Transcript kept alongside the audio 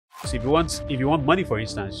So if you want money, for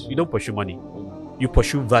instance, you don't pursue money. You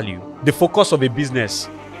pursue value. The focus of a business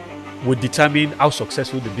would determine how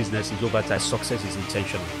successful the business is over time. Success is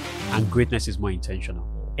intentional and greatness is more intentional.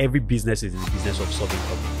 Every business is in the business of solving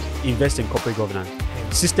problems. Invest in corporate governance,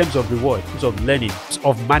 systems of reward, systems of learning,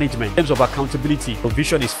 of management, systems of accountability. Your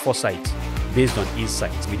vision is foresight based on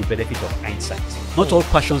insight with the benefit of hindsight. Not all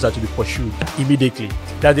passions are to be pursued immediately.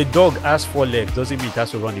 That the dog has 4 legs doesn't mean it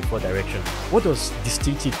has to run in 4 directions. What does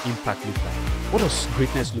distinctive impact look like? What does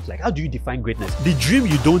greatness look like? How do you define greatness? The dream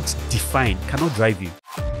you don't define cannot drive you.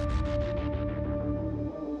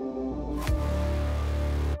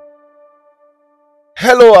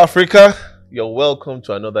 Hello, Africa. You're welcome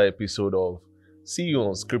to another episode of See You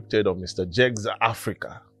Unscripted on MrJegz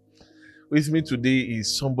Africa. With me today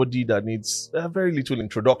is somebody that needs a very little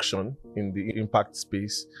introduction in the impact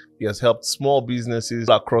space. He has helped small businesses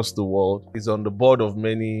across the world. He's on the board of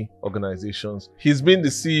many organizations. He's been the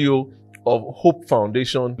CEO of Hope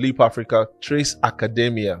Foundation, Leap Africa, Trace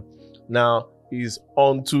Academia. Now he's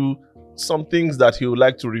on to some things that he would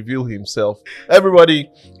like to reveal himself. Everybody,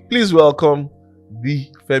 please welcome the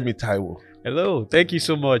Femi Taiwo. Hello, thank you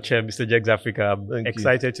so much, MrJegz Africa. I'm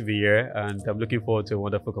excited to be here and I'm looking forward to a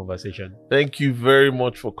wonderful conversation. Thank you very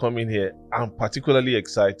much for coming here. I'm particularly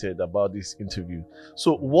excited about this interview.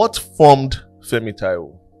 So what formed Femi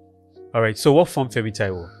Taiwo? All right, so what formed Femi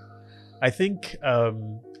Taiwo? I think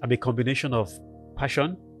I'm a combination of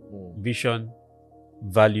passion, vision,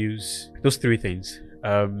 values, those 3 things.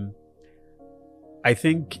 I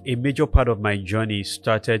think a major part of my journey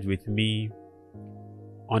started with me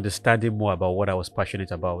understanding more about what I was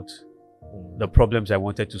passionate about, the problems I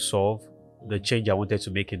wanted to solve, the change I wanted to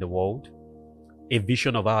make in the world, a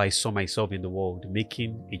vision of how I saw myself in the world,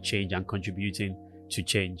 making a change and contributing to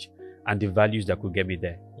change, and the values that could get me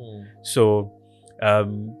there. So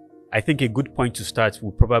I think a good point to start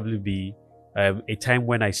would probably be a time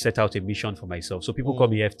when I set out a mission for myself. So people call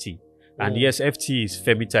me FT. And yes, FT is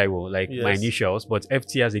Femi Taiwo, like my initials, but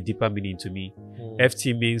FT has a deeper meaning to me.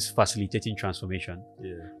 FT means facilitating transformation,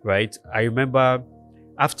 right? I remember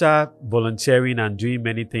after volunteering and doing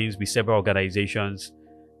many things with several organizations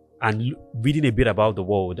and reading a bit about the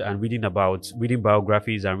world and reading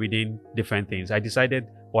biographies and reading different things, I decided,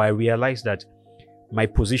 or I realized that my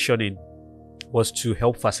positioning was to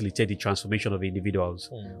help facilitate the transformation of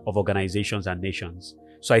individuals, of organizations and nations.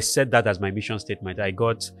 So I set that as my mission statement. I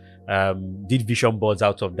did vision boards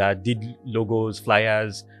out of that, did logos,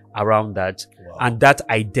 flyers around that. And that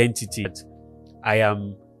identity, I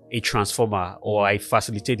am a transformer, or I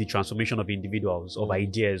facilitate the transformation of individuals, of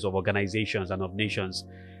ideas, of organizations and of nations,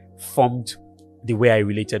 formed the way I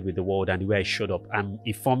related with the world and the way I showed up. And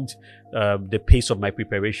it formed the pace of my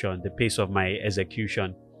preparation, the pace of my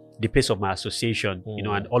execution, the pace of my association,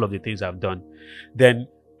 and all of the things I've done. Then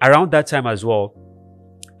around that time as well,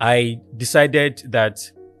 I decided that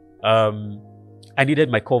I needed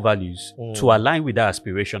my core values to align with that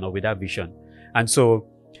aspiration or with that vision. And so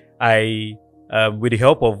I, with the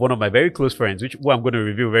help of one of my very close friends, who I'm going to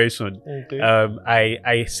reveal very soon,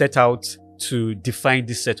 I set out to define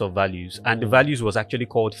this set of values. And the values was actually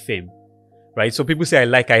called FAME. Right? So people say I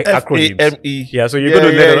like acronyms. F-A-M-E. Yeah, so you're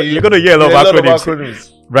going to hear a lot of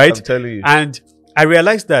acronyms. Right? I'm telling you. And I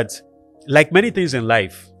realized that, like many things in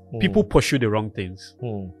life, people pursue the wrong things.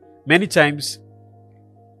 Many times,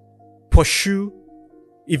 pursue,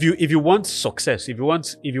 if you want success, if you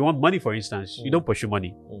want money, for instance, you don't pursue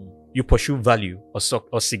money. You pursue value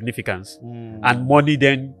or significance. And money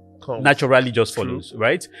then naturally just follows,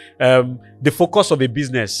 right? The focus of a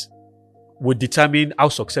business would determine how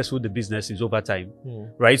successful the business is over time,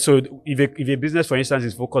 right? So if a business, for instance,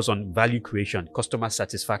 is focused on value creation, customer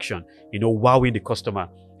satisfaction, wowing the customer,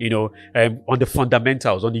 on the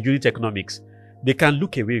fundamentals, on the unit economics, they can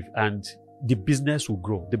look away and the business will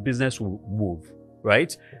grow, the business will move,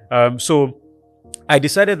 right? So I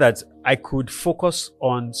decided that I could focus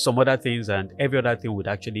on some other things and every other thing would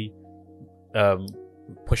actually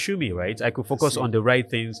pursue me, right? I could focus on the right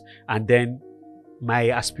things and then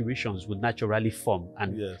my aspirations would naturally form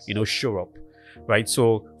and show up, right?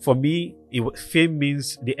 So for me, fame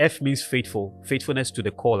means, the F means faithfulness to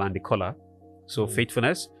the call and the caller. So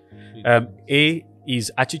faithfulness. A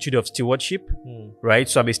is attitude of stewardship, right?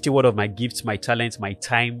 So I'm a steward of my gifts, my talents, my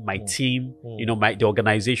time, my team, the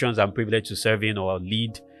organizations I'm privileged to serve in or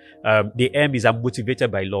lead. The M is I'm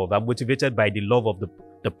motivated by love. I'm motivated by the love of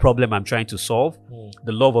the problem I'm trying to solve,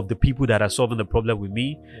 the love of the people that are solving the problem with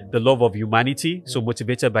me, the love of humanity, so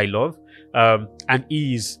motivated by love. And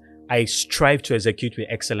E is I strive to execute with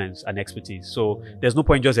excellence and expertise. So there's no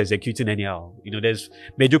point just executing anyhow. There's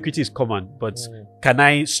mediocrity is common, but can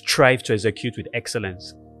I strive to execute with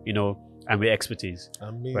excellence you know, and with expertise.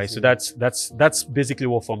 Amazing. Right. So that's basically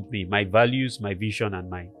what formed me: my values, my vision, and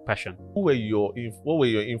my passion. What were your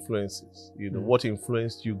influences? You know, what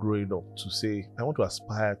influenced you growing up to say, I want to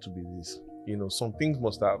aspire to be this? You know, some things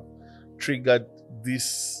must have triggered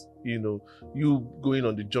this, you know, you going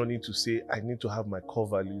on the journey to say, I need to have my core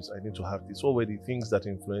values, I need to have this. What were the things that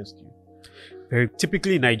influenced you? Very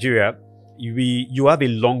typically in Nigeria, you have a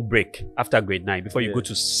long break after grade 9 before you go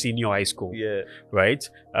to senior high school. Yeah. Right.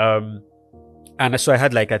 And so I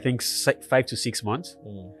had like, I think 5 to 6 months.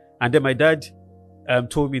 And then my dad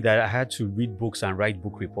told me that I had to read books and write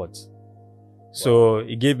book reports. So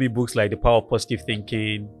he gave me books like The Power of Positive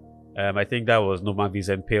Thinking. I think that was Norman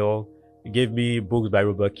Vincent Peale. He gave me books by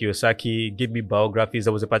Robert Kiyosaki, gave me biographies.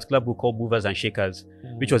 There was a particular book called Movers and Shakers,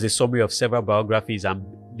 which was a summary of several biographies and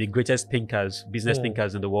the greatest thinkers, business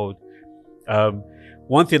thinkers in the world.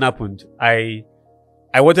 One thing happened. I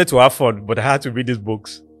wanted to have fun, but I had to read these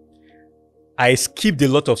books. I skipped a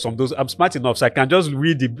lot of some of those. I'm smart enough, so I can just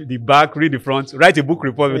read the back, read the front, write a book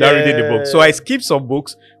report without reading the book. So I skipped some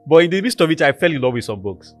books, but in the midst of it, I fell in love with some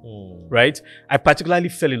books. Right? I particularly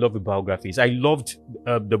fell in love with biographies. I loved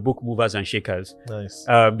the book Movers and Shakers. Nice.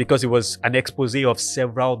 Because it was an expose of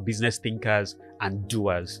several business thinkers and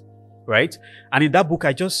doers. Right? And in that book,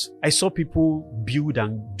 I saw people build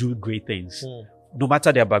and do great things, no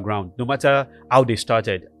matter their background, no matter how they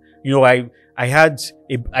started. You know, I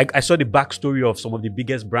saw the backstory of some of the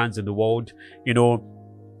biggest brands in the world, you know,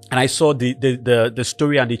 and I saw the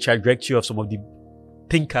story and the trajectory of some of the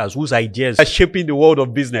thinkers whose ideas are shaping the world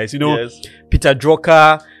of business, you know, Peter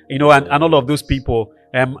Drucker, you know, and all of those people,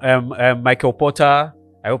 Michael Porter.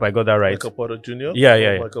 I hope I got that right. Michael Porter Jr.?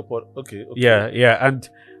 Yeah. Michael Porter. Okay. Yeah.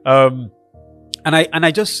 And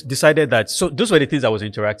I just decided that, so those were the things I was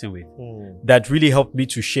interacting with that really helped me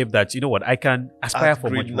to shape that, you know what, I can aspire for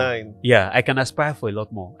much more. Yeah, I can aspire for a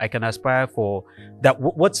lot more. I can aspire for that.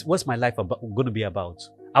 What's my life going to be about?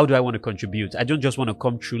 How do I want to contribute? I don't just want to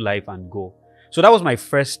come through life and go. So that was my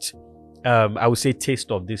first, I would say, taste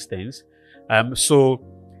of these things. So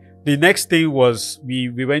the next thing was we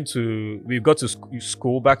got to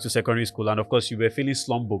school, back to secondary school. And of course, you were feeling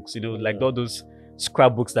slum books, you know, like all those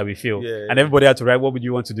scrapbooks that we feel, and everybody had to write, what would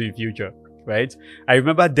you want to do in future, right? I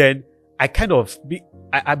remember then I kind of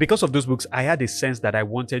because of those books, I had a sense that I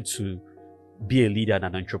wanted to be a leader and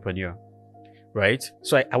an entrepreneur, right?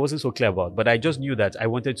 So I wasn't so clear about, but I just knew that I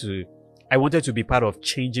wanted to be part of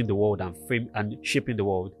changing the world and shaping the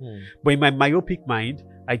world. But in my myopic mind,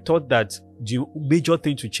 I thought that the major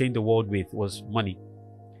thing to change the world with was money,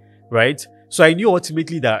 right? So I knew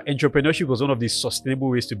ultimately that entrepreneurship was one of the sustainable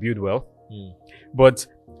ways to build wealth. But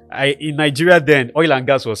in Nigeria then, oil and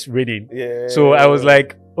gas was raining. So I was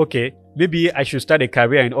like, okay, maybe I should start a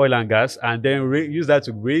career in oil and gas and then use that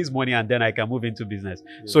to raise money, and then I can move into business.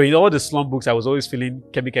 So in all the slum books, I was always feeling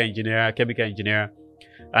chemical engineer.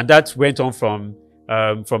 And that went on from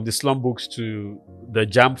the slum books to the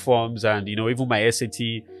JAMB forms and, you know, even my SAT.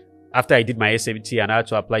 After I did my SAT and I had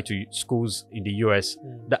to apply to schools in the US,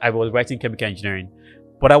 that I was writing chemical engineering.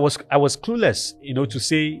 But I was clueless, you know, to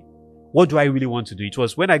say, what do I really want to do? It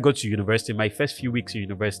was when I got to university, my first few weeks in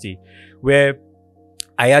university, where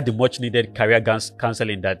I had the much needed career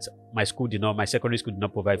counseling that my secondary school did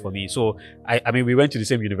not provide for me. So I mean, we went to the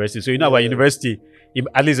same university. So, you know, our university,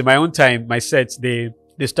 at least in my own time, my sets, they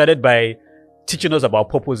started by teaching us about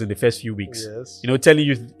purpose in the first few weeks. You know, telling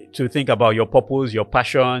you to think about your purpose, your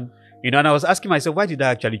passion, you know, and I was asking myself, why did I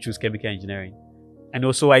actually choose chemical engineering? And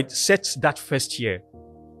also I set that first year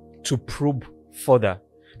to probe further.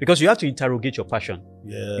 Because you have to interrogate your passion.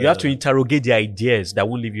 You have to interrogate the ideas that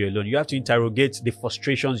won't leave you alone. You have to interrogate the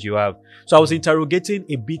frustrations you have. So I was interrogating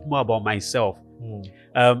a bit more about myself.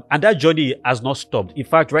 And that journey has not stopped. In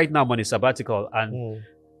fact, right now I'm on a sabbatical and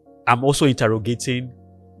I'm also interrogating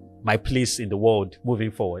my place in the world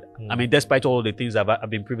moving forward. I mean, despite all the things I've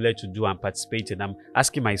been privileged to do and participate in, I'm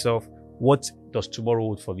asking myself, what does tomorrow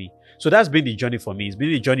hold for me? So that's been the journey for me. It's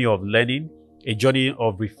been a journey of learning, a journey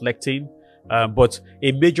of reflecting, but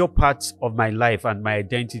a major part of my life and my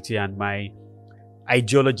identity and my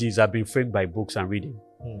ideologies have been framed by books and reading.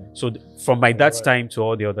 So from my dad's time to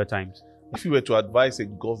all the other times. If you were to advise a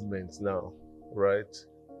government now, right,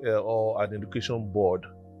 or an education board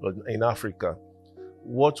in Africa,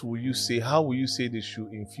 what will you say? How will you say they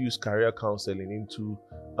should infuse career counseling into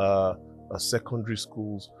secondary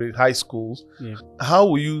schools, high schools? How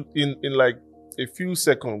will you, in like a few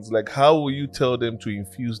seconds, like how will you tell them to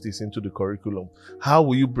infuse this into the curriculum? How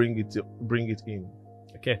will you bring it in?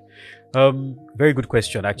 Okay, very good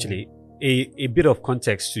question. Actually, a bit of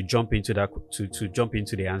context to jump into that to jump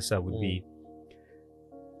into the answer would be: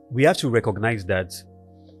 we have to recognize that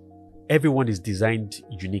everyone is designed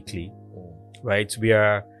uniquely, right? We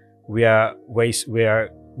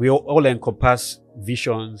all encompass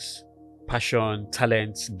visions, passion,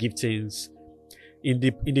 talents, giftings. In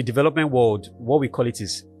the development world, what we call it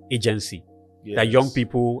is agency. Yes. That young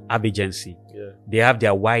people have agency. Yeah. They have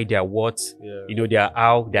their why, their what, their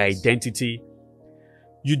how, their identity.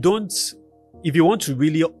 You don't, if you want to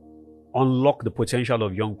really unlock the potential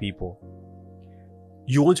of young people,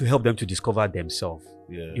 you want to help them to discover themselves.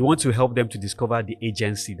 Yeah. You want to help them to discover the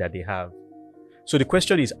agency that they have. So the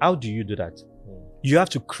question is, how do you do that? You have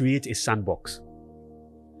to create a sandbox.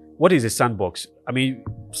 What is a sandbox? I mean,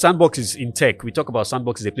 sandbox is in tech. We talk about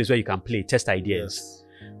sandbox is a place where you can play, test ideas. Yes.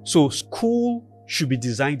 So school should be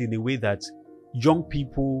designed in a way that young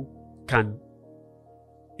people can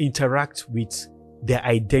interact with their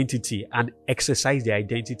identity and exercise their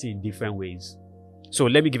identity in different ways. So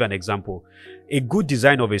let me give an example. A good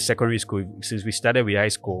design of a secondary school, since we started with high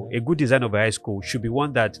school, a good design of a high school should be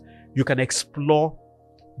one that you can explore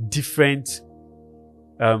different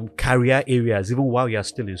career areas even while you are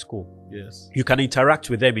still in school. Yes. You can interact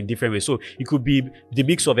with them in different ways. So it could be the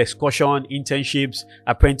mix of excursion, internships,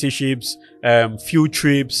 apprenticeships, field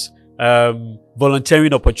trips,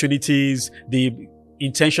 volunteering opportunities, the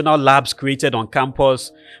intentional labs created on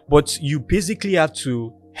campus. But you basically have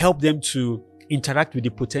to help them to interact with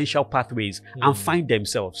the potential pathways and find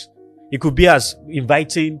themselves. It could be as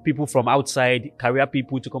inviting people from outside, career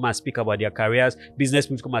people to come and speak about their careers, business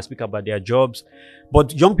people to come and speak about their jobs.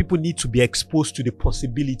 But young people need to be exposed to the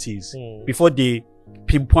possibilities before they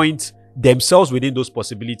pinpoint themselves within those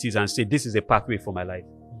possibilities and say, this is a pathway for my life,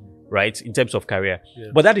 right? In terms of career. Yeah.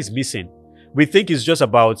 But that is missing. We think it's just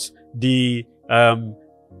about the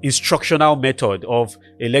instructional method of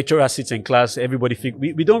a lecturer sits in class, everybody think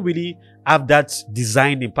we don't really have that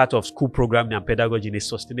design in part of school programming and pedagogy in a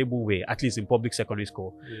sustainable way, at least in public secondary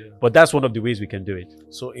school. But that's one of the ways we can do it.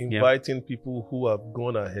 So inviting people who have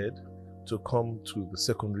gone ahead to come to the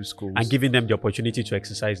secondary schools and giving them the opportunity to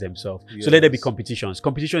exercise themselves. So let there be competitions.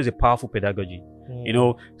 Competition is a powerful pedagogy,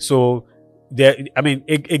 so there, I mean,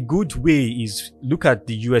 a good way is look at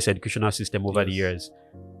the US educational system over the years.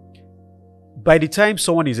 By the time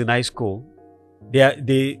someone is in high school,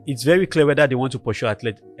 it's very clear whether they want to pursue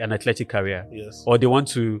an athletic career, or they want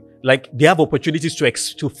to, they have opportunities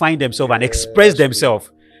to find themselves and express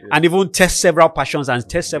themselves, and even test several passions and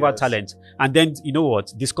test several talents, and then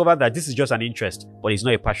discover that this is just an interest, but it's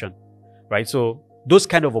not a passion, right? So those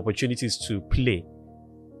kind of opportunities to play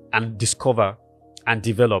and discover and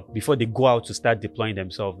develop before they go out to start deploying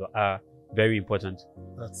themselves are very important.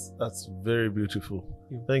 That's very beautiful.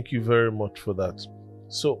 Thank you very much for that.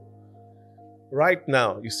 So right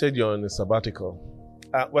now, you said you're on a sabbatical.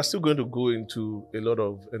 We're still going to go into a lot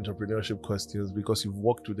of entrepreneurship questions because you've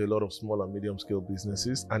worked with a lot of small and medium scale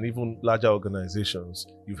businesses and even larger organizations.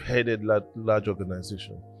 You've headed large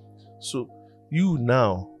organizations. So you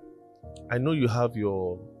now, I know you have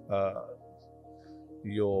your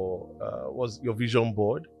vision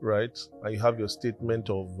board, right? And you have your statement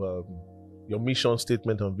of your mission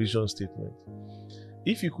statement and vision statement.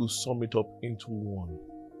 If you could sum it up into one,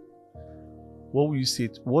 what will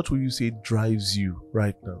you say drives you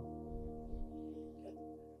right now?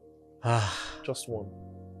 Just one.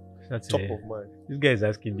 That's top of mind. This guy is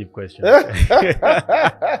asking deep questions.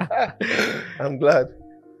 I'm glad.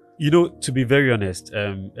 To be very honest,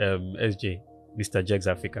 SJ, MrJegz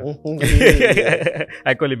Africa.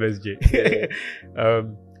 I call him SJ.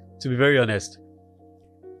 To be very honest,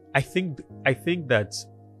 I think that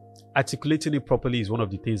articulating it properly is one of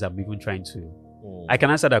the things I'm even trying to. I can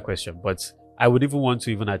answer that question, but I would even want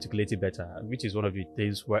to even articulate it better, which is one of the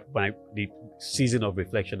things the season of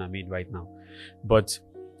reflection I'm in right now. But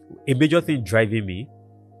a major thing driving me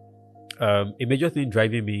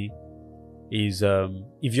is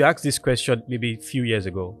if you asked this question maybe a few years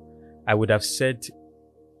ago, I would have said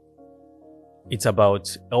it's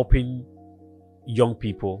about helping young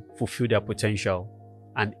people fulfill their potential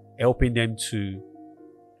and helping them to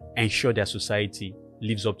ensure their society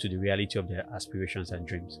lives up to the reality of their aspirations and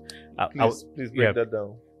dreams. Please break that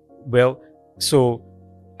down. Well, so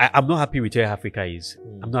I'm not happy with where Africa is.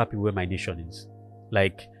 I'm not happy where my nation is.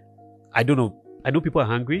 I don't know. I know people are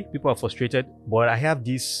hungry, people are frustrated, but I have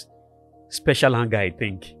this special hunger, I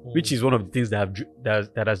think, which is one of the things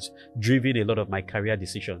that has driven a lot of my career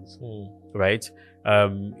decisions, right?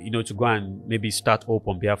 To go and maybe start up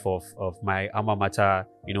on behalf of my alma mater,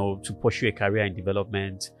 to pursue a career in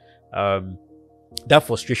development. That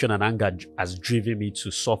frustration and anger has driven me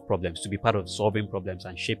to solve problems, to be part of solving problems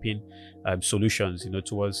and shaping solutions,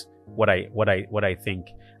 towards what I think.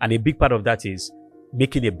 And a big part of that is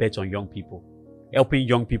making a bet on young people. helping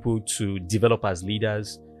young people to develop as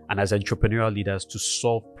leaders and as entrepreneurial leaders to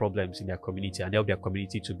solve problems in their community and help their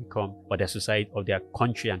community to become, or their society, or their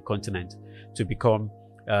country and continent to become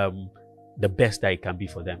the best that it can be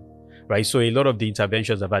for them, right? So a lot of the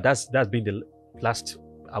interventions I've had, that's been the last,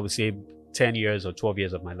 I would say, 10 years or 12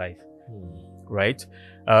 years of my life, right?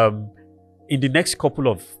 In the next couple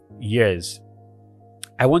of years,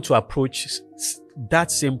 I want to approach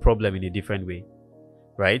that same problem in a different way,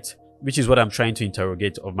 right? Which is what I'm trying to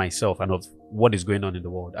interrogate of myself and of what is going on in the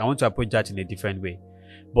world. I want to approach that in a different way.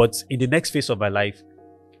 But in the next phase of my life,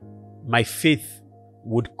 my faith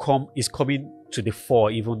is coming to the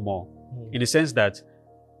fore even more. In the sense that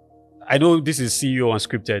I know this is CEO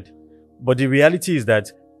Unscripted, but the reality is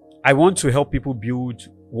that I want to help people build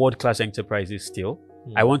world-class enterprises still.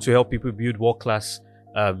 I want to help people build world-class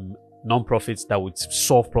non-profits that would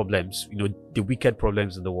solve problems, the wicked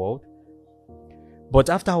problems in the world. But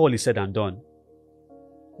after all is said and done,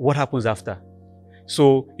 what happens after?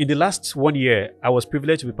 So in the last 1 year, I was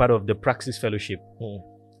privileged to be part of the Praxis Fellowship.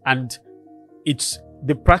 And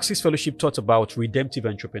the Praxis Fellowship taught about redemptive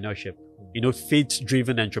entrepreneurship,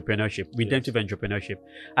 faith-driven entrepreneurship, redemptive entrepreneurship.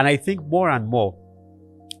 And I think more and more,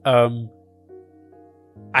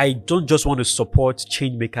 I don't just want to support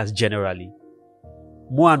change makers generally.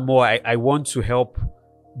 More and more, I want to help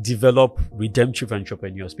develop redemptive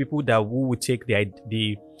entrepreneurs, people who would take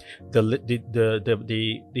the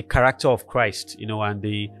character of Christ, and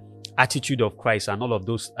the attitude of Christ and all of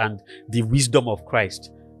those, and the wisdom of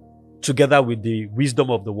Christ, together with the wisdom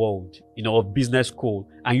of the world, of business school,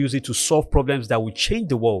 and use it to solve problems that will change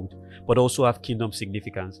the world, but also have kingdom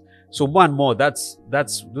significance. So more and more, those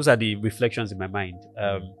are the reflections in my mind.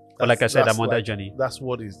 But like I said, I'm on that journey. That's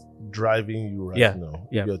what is driving you right now.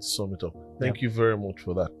 Yeah. You have to sum it up. Thank you very much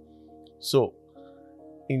for that. So,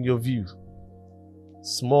 in your view,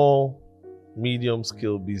 small,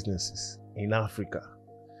 medium-scale businesses in Africa,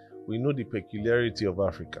 we know the peculiarity of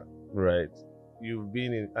Africa, right?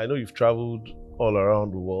 I know you've traveled all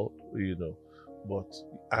around the world,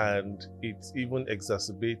 and it even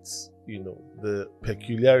exacerbates, the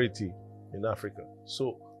peculiarity in Africa.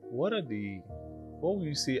 So, what would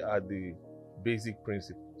you say are the basic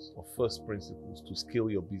principles or first principles to scale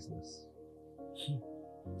your business?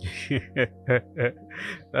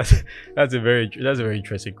 That's a very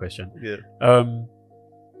interesting question. Yeah.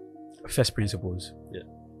 First principles. Yeah.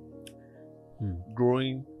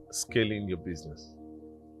 Growing, scaling your business.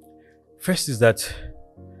 First is that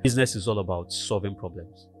business is all about solving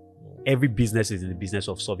problems. Every business is in the business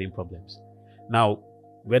of solving problems. Now,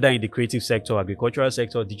 whether in the creative sector, agricultural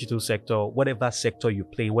sector, digital sector, whatever sector you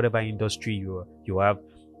play in, whatever industry you are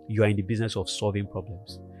in the business of solving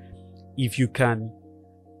problems. If you can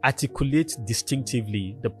articulate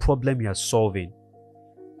distinctively the problem you are solving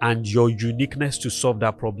and your uniqueness to solve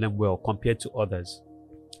that problem well compared to others,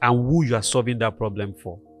 and who you are solving that problem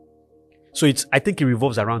for. So I think it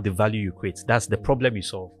revolves around the value you create. That's the problem you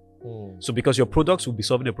solve. So because your products will be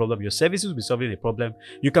solving a problem, your services will be solving a problem,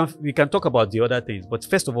 we can talk about the other things. But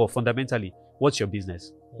first of all, fundamentally, what's your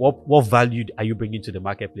business? What value are you bringing to the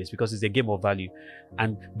marketplace? Because it's a game of value.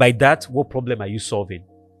 And by that, what problem are you solving?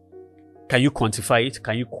 Can you quantify it?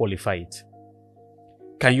 Can you qualify it?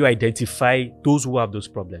 Can you identify those who have those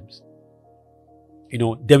problems?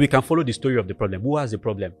 Then we can follow the story of the problem. Who has the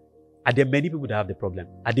problem? Are there many people that have the problem?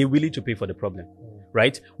 Are they willing to pay for the problem?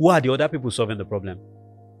 Right? Who are the other people solving the problem?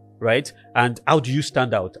 Right? And how do you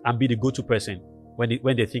stand out and be the go-to person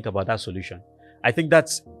when they think about that solution? I think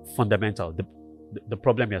that's fundamental. The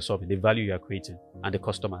problem you're solving, the value you're creating, and the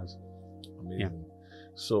customers. Amazing. Yeah.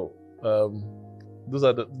 So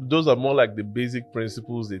those are more like the basic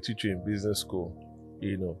principles they teach you in business school.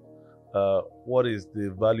 What is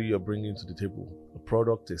the value you're bringing to the table? A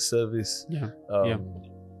product, a service. Who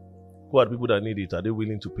are the people that need it? Are they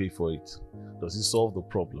willing to pay for it? Does it solve the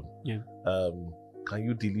problem? Can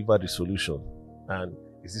you deliver the solution? And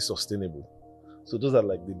is it sustainable? So those are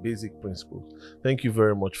like the basic principles. Thank you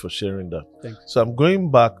very much for sharing that. Thanks. So I'm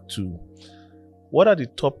going back to, what are the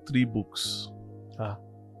top 3 books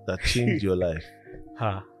that changed your life?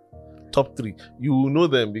 Top 3. You will know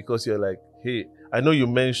them because you're like, hey, I know you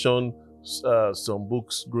mentioned some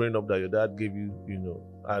books growing up that your dad gave you,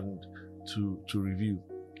 and to review.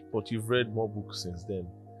 But you've read more books since then.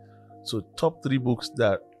 So top 3 books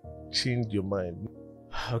that changed your mind.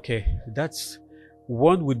 Okay,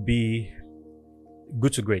 one would be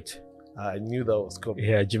Good to Great. I knew that was coming.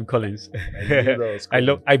 Yeah, Jim Collins. I knew that was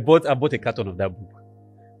coming. I bought a carton of that book.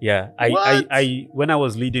 Yeah, I when I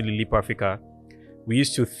was leading in Leap Africa, we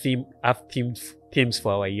used to have themes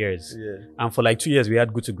for our years. Yeah. And for like 2 years, we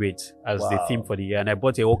had Good to Great as the Wow. theme for the year. And I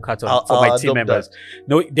bought a whole carton I'll for my adopt team members. that.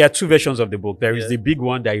 No, there are two versions of the book. There is Yeah. the big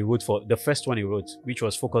one that he wrote for, the first one he wrote, which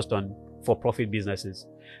was focused on for-profit businesses.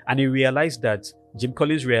 And he realized that, Jim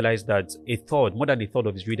Collins realized that more than a third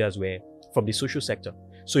of his readers were from the social sector.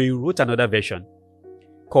 So he wrote another version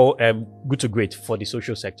called Good to Great for the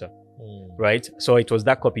social sector. Right? So it was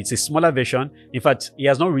that copy. It's a smaller version. In fact, he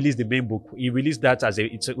has not released the main book. He released that as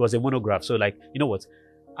it was a monograph. So like, you know what?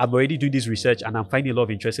 I'm already doing this research and I'm finding a lot of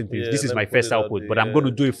interesting things. Yeah, this is let my me put first it out output, there, but I'm going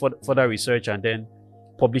to do a further research and then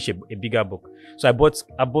publish a bigger book. So I bought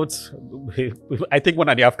I think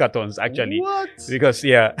 1.5 cartons actually. What? Because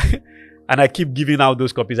and I keep giving out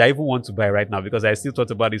those copies. I even want to buy right now because I still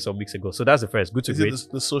thought about it some weeks ago. So that's the first. Good to Is Great. it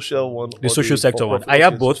the social one? The or social sector one. for-profit? I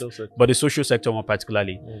have Okay, both, social sector. but the social sector one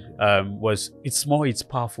particularly it's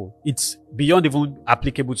powerful. It's beyond even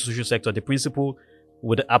applicable to social sector. The principle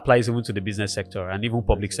would applies even to the business sector and even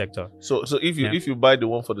public sector. So if you buy the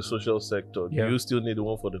one for the social sector, do Yeah. you still need the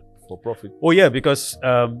one for profit? Oh yeah, because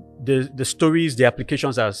the stories, the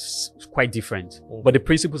applications are quite different, but the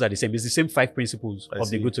principles are the same. It's the same 5 principles I of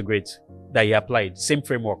see. the Good to Great that he applied, same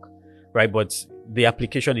framework, right? But the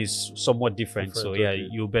application is somewhat different. So yeah, okay.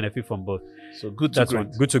 you'll benefit from both. So good to That's great.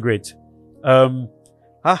 one. Good to Great.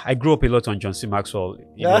 I grew up a lot on John C. Maxwell,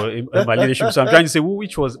 in my leadership. So I'm trying to say,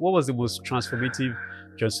 what was the most transformative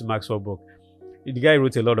John C. Maxwell book? The guy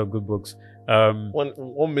wrote a lot of good books.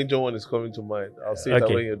 One major one is coming to mind. I'll say that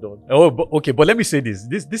Okay. when you're done. Okay, but let me say this.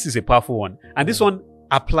 This is a powerful one. And this one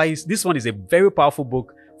applies, this one is a very powerful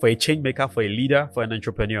book for a change maker, for a leader, for an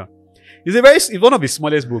entrepreneur. It's one of his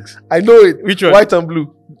smallest books. I know it. Which one? White and Blue.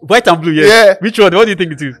 White and Blue, yes. Yeah. Which one? What do you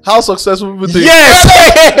think it is? How successful people think. Yes!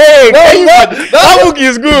 That book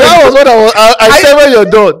is good. That was what I said when you're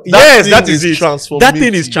done. Yes, thing that is it. transformative. That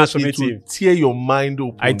thing is It transformative. will tear your mind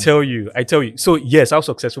open. I tell you. So yes, how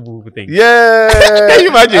successful people think. Yeah. Can you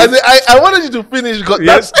imagine? I wanted you to finish because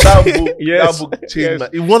Yes. that book, Yes. that book changed Yes.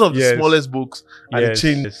 it's one of the Yes. smallest books and it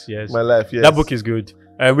changed yes. my life. Yes. That book is good.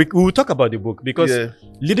 We will talk about the book because Yeah.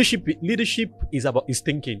 leadership is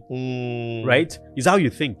thinking, right? It's how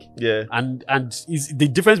you think. Yeah. And is the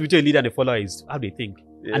difference between a leader and a follower is how they think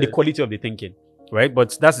Yeah. and the quality of the thinking, right?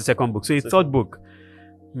 But that's the second book. So a third book.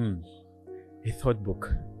 A third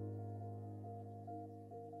book.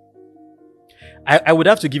 I would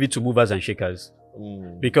have to give it to Movers and Shakers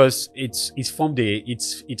because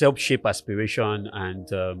it helped shape aspiration and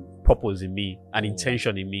purpose in me and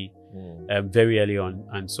intention in me very early on.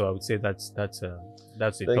 And so I would say that's the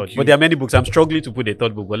Thank third. you. But there are many books. I'm struggling to put a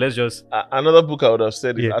third book, but let's just Another book I would have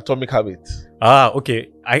said is Yeah. Atomic Habits. okay.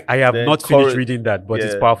 I have Then not finished Courage- reading that, but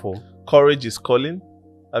it's Yeah. powerful. Courage is Calling.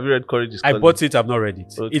 Have you read Courage is I Calling? bought it. I've not read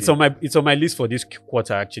it. Okay. It's on my list for this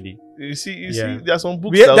quarter actually. You see, Yeah. there are some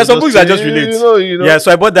books. Yeah, that there's will some books that just you relate. You know. Yeah,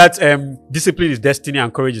 so I bought that. Discipline is Destiny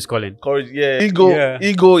and Courage is Calling. Courage. Yeah. Ego. Yeah.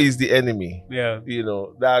 Ego is the enemy. Yeah. You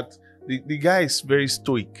know that the guy is very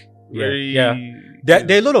stoic. Very. Yeah. There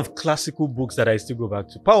are a lot of classical books that I still go back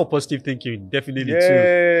to. Power of Positive Thinking, definitely too.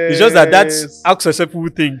 It's just that that's how successful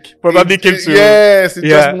think probably came to Yes, it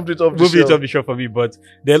just moved it off the shelf for me. But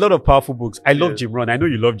there are a lot of powerful books. I love Yeah. Jim Rohn. I know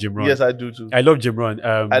you love Jim Rohn. Yes, I do too. I love Jim Rohn.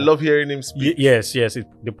 I love hearing him speak. Yes.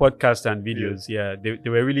 The podcast and videos. Yeah, they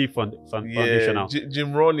were really foundational.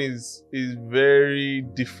 Jim Rohn is very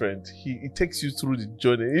different. He takes you through the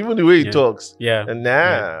journey, even the way he Yeah. talks. Yeah. And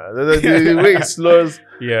the way he slurs,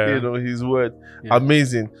 Yeah. his word. Yeah.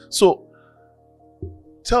 Amazing. So,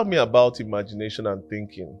 tell me about imagination and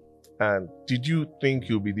thinking. And did you think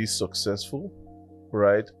you'll be this successful,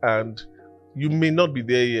 right? And you may not be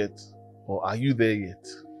there yet, or are you there yet?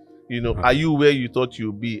 Are you where you thought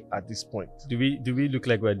you'll be at this point? Do we look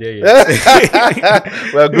like we're there yet?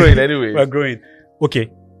 We're growing anyway. We're growing. Okay.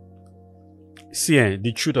 See,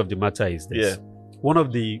 the truth of the matter is this. Yeah. One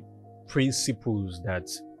of the principles that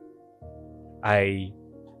I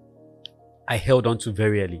held on to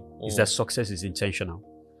very early is that success is intentional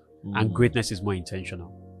and greatness is more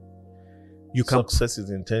intentional. Success is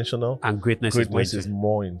intentional and greatness is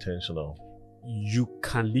more intentional. You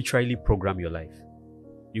can literally program your life.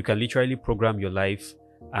 You can literally program your life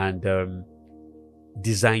and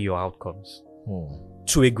design your outcomes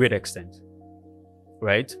to a great extent,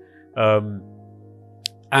 right?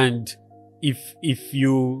 And if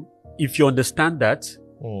you understand that,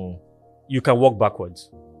 you can walk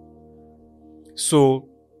backwards. So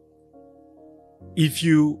if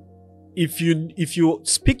you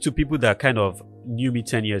speak to people that kind of knew me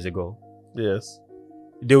 10 years ago, yes,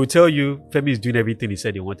 they will tell you Femi is doing everything he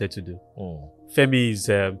said he wanted to do. Femi is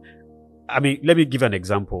let me give an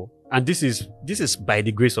example. and this is by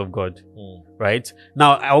the grace of God, Mm. right?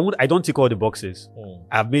 Now, I don't tick all the boxes. Mm.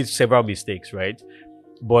 I've made several mistakes, right?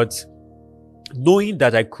 But knowing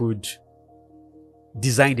that I could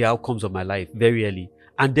design the outcomes of my life very early,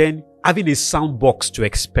 and then having a sandbox to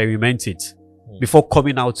experiment it before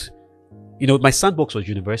coming out. My sandbox was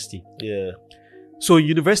university. Yeah. So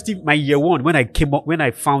university, my year one, when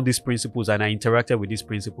I found these principles and I interacted with these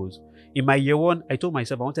principles, in my year one, I told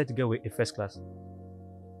myself I wanted to get a first class.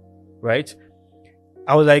 Right?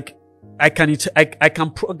 I was like, I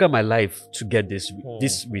can program my life to get this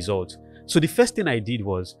result. So the first thing I did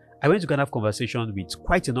was I went to go and have conversations with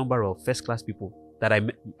quite a number of first class people that I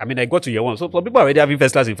got to year one. So some people are already having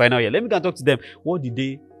first class in final year. Let me go and talk to them. What did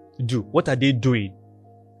they do? What are they doing?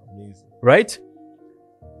 Amazing. Right?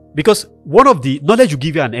 Because one of the knowledge will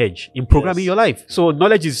give you an edge in programming your life. So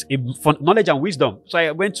knowledge is knowledge and wisdom. So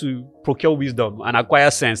I went to procure wisdom and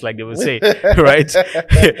acquire sense, like they would say, right?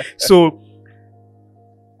 So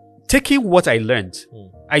taking what I learned,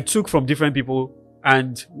 I took from different people,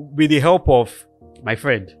 and with the help of my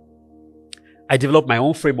friend, I developed my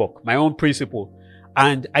own framework, my own principle.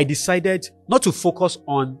 And I decided not to focus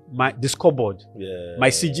on the scoreboard, my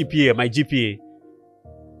CGPA, my GPA.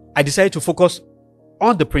 I decided to focus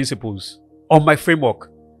on the principles, on my framework,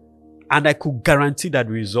 and I could guarantee that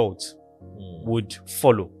the result would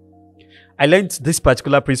follow. I learned this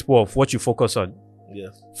particular principle of what you focus on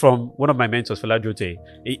from one of my mentors, Fela Jote.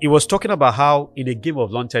 He was talking about how in a game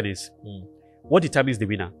of lawn tennis, what determines the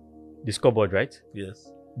winner? The scoreboard, right? Yes.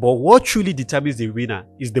 But what truly determines the winner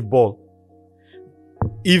is the ball.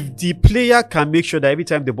 If the player can make sure that every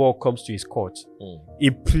time the ball comes to his court, he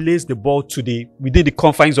plays the ball within the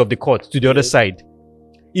confines of the court to the other side.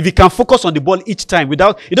 If he can focus on the ball each time he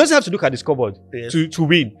doesn't have to look at the scoreboard to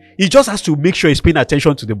win. He just has to make sure he's paying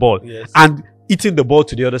attention to the ball and hitting the ball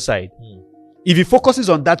to the other side. If he focuses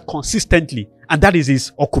on that consistently, and that is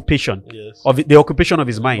his occupation, the occupation of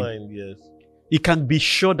his mind, he can be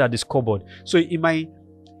sure that the scoreboard. So in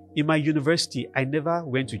my university, I never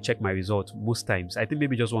went to check my result most times. I think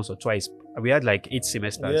maybe just once or twice. We had like 8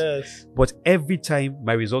 semesters. But every time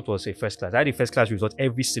my result was a first class. I had a first class result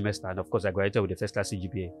every semester. And of course, I graduated with a first class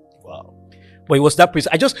CGPA. Wow. But it was that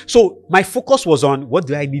so my focus was on what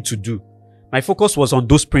do I need to do? My focus was on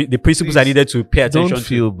the principles I needed to pay attention to. Don't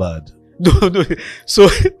feel bad. No. So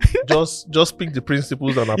just pick the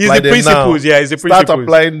principles and apply it's the them principles, now. it's the principles. Start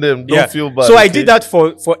applying them. Don't feel bad. So I did that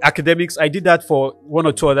for academics. I did that for one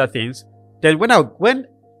or two other things. Then when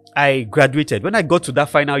I graduated, when I got to that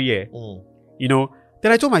final year,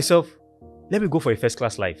 then I told myself, let me go for a first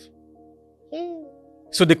class life.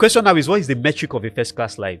 So the question now is, what is the metric of a first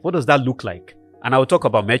class life? What does that look like? And I'll talk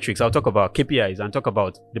about metrics. I'll talk about KPIs and talk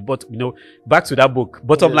about back to that book,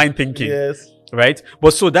 bottom line thinking. Yes. Right?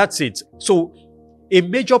 But so that's it. So a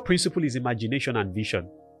major principle is imagination and vision,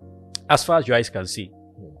 as far as your eyes can see.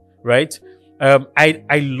 Right? I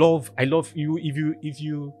love you.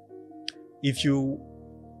 If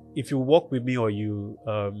you work with me or you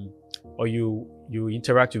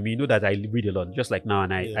interact with me, you know that I read a lot, just like now,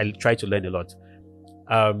 and I try to learn a lot.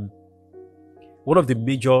 One of the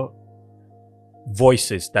major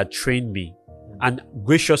voices that trained me and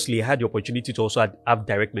graciously had the opportunity to also have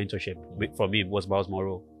direct mentorship from him was Miles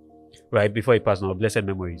Monroe, right? Before he passed on, blessed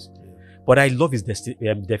memories. But I love his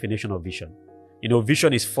definition of vision.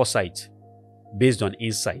 Vision is foresight based on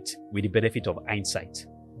insight with the benefit of hindsight.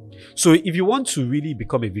 So if you want to really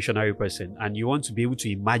become a visionary person and you want to be able to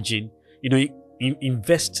imagine,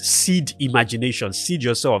 seed imagination, seed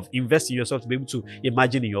yourself, invest in yourself to be able to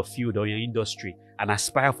imagine in your field or your industry and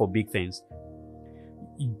aspire for big things,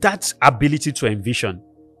 that ability to envision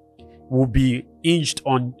will be hinged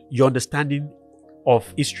on your understanding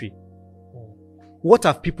of history. What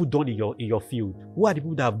have people done in your field? Who are the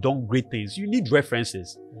people that have done great things? You need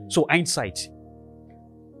references. So hindsight.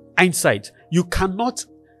 You cannot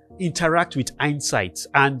interact with hindsight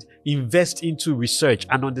and invest into research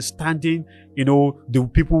and understanding, the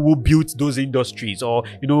people who built those industries or,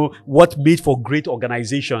 what made for great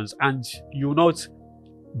organizations, and you will not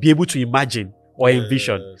be able to imagine or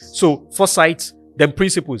envision. So foresight, then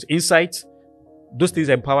principles, insight, those things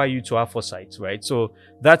empower you to have foresight, right? So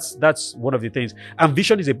that's one of the things. And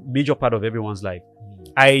vision is a major part of everyone's life.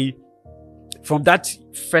 From that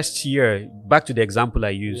first year, back to the example I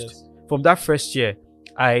used, from that first year,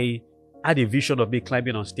 I had a vision of me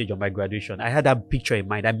climbing on stage on my graduation. I had that picture in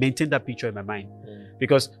mind. I maintained that picture in my mind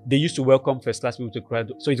because they used to welcome first class people to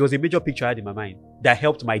graduate. So it was a major picture I had in my mind that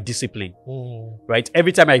helped my discipline, right?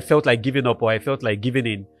 Every time I felt like giving up or I felt like giving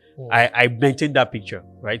in, I maintained that picture,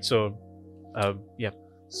 right? So,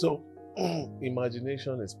 So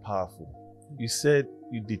imagination is powerful. You said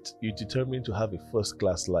you determined to have a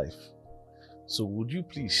first-class life. So would you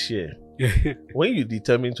please share, when you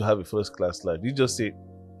determined to have a first-class life, you just say,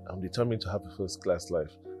 I'm determined to have a first-class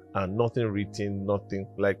life, and nothing written, nothing,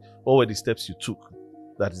 like, what were the steps you took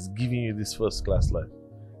that is giving you this first-class life?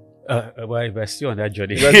 Well, we're still on that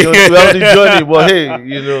journey. We're on the journey, but hey,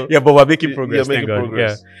 you know. Yeah, but we're making progress. You're making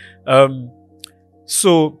progress. Yeah.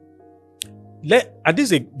 So,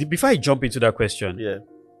 before I jump into that question, Yeah.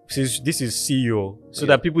 since this is CEO, so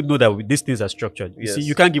that people know that these things are structured. You Yes. see,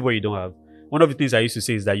 you can't give what you don't have. One of the things I used to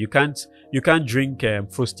say is that you can't drink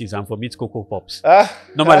Frosties and vomit Cocoa Pops.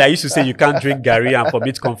 Normally, I used to say you can't drink Gary and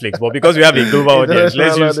vomit cornflakes, but because we have a global audience,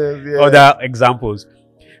 let's use other examples.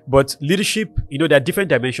 But leadership, you know, there are different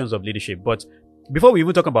dimensions of leadership. But before we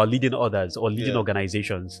even talk about leading others or leading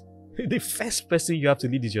organizations, the first person you have to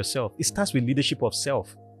lead is yourself. It starts with leadership of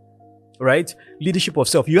self, right? Leadership of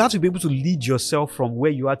self. You have to be able to lead yourself from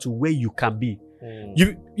where you are to where you can be.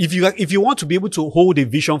 If you want to be able to hold a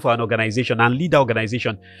vision for an organization and lead that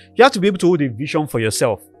organization, you have to be able to hold a vision for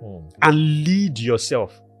yourself and lead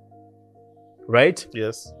yourself, right?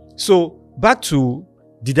 Yes. So back to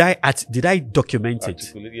did I document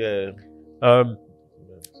it? Yeah.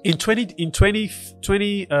 In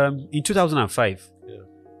 2005.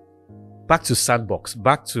 Back to Sandbox,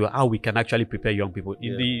 back to how we can actually prepare young people.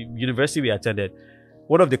 In the university we attended,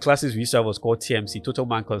 one of the classes we used to have was called TMC, Total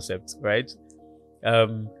Man Concept, right?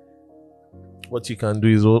 What you can do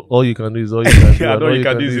is all you can do is all you can do. And all you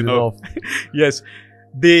can do is enough. Yes.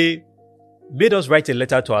 They made us write a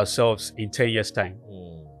letter to ourselves in 10 years' time,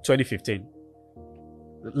 2015.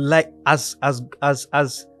 Like, as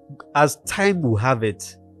time will have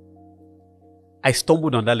it, I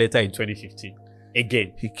stumbled on that letter in 2015.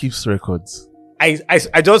 Again, he keeps records. I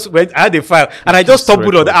just went, I had a file, and I just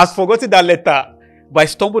stumbled on that. I've forgotten that letter, but I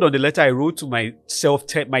stumbled on the letter I wrote to myself,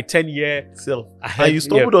 my 10-year self. And you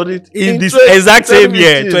stumbled on it in this exact same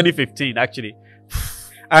year, 2015, actually.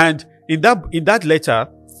 And in that letter,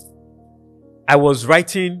 I was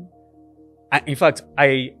writing. In fact,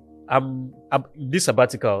 I'm this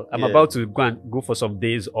sabbatical. I'm about to go for some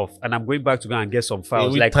days off, and I'm going back to go and get some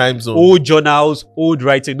files, like old journals, old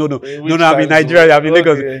writing. No, I'm in Nigeria. I'm in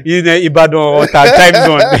Lagos, in Ibadan or time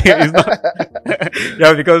zone. It's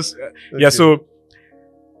not. Because So,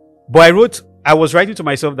 but I was writing to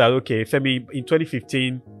myself that, okay, Femi, in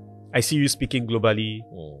 2015, I see you speaking globally.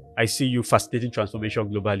 I see you facilitating transformation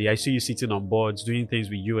globally. I see you sitting on boards, doing things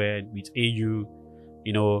with UN, with AU,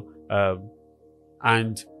 you know,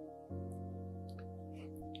 and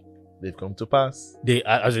they've come to pass. They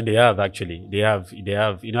have actually. They have.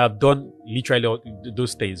 You know, I've done literally all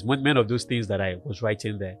those things. Many of those things that I was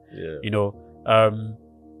writing there. Yeah. You know,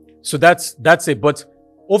 so that's it. But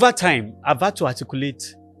over time, I've had to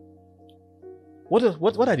articulate what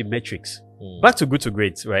are the metrics. Back to good to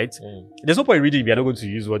great, right? There's no point reading if you're not going to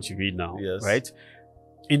use what you read now, right?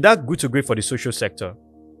 In that good to great for the social sector,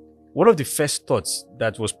 one of the first thoughts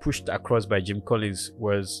that was pushed across by Jim Collins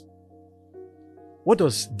was, what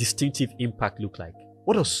does distinctive impact look like?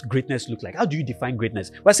 What does greatness look like? How do you define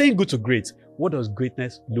greatness? We're saying good to great. What does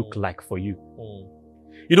greatness look like for you?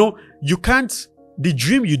 You know, the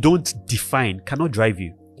dream you don't define cannot drive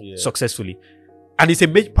you successfully. And it's a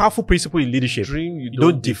powerful principle in leadership. Dream you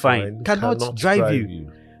don't define cannot drive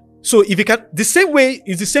you. So if you can, the same way,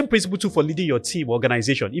 it's the same principle too for leading your team,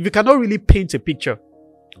 organization. If you cannot really paint a picture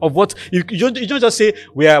of what, you don't just say,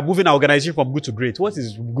 we are moving our organization from good to great. What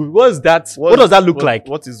is good? What does that look like?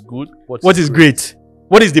 What is good? What is great?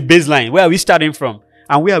 What is the baseline? Where are we starting from?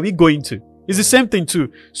 And where are we going to? It's the same thing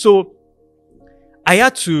too. So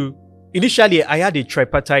initially I had a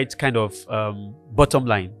tripartite kind of bottom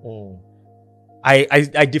line.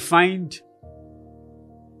 I defined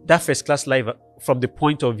that first class life from the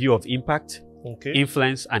point of view of impact,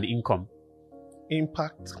 influence, and income.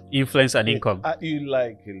 Impact, influence, and income. You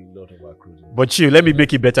like a lot of acronyms. But let me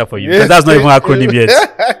make it better for you, because that's not even acronym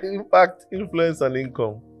yet. Impact, influence, and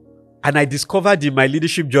income. And I discovered in my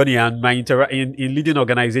leadership journey and my in leading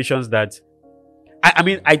organizations that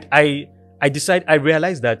I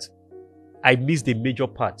realized that I missed the major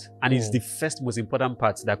part, and it's the first most important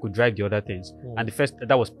part that could drive the other things. And the first,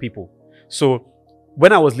 that was people. So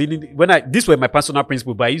when I was leading, these were my personal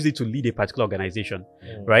principles, but I used it to lead a particular organization,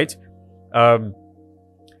 right?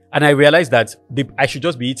 And I realized that I should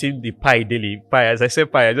just be eating the pie daily. Pie, as I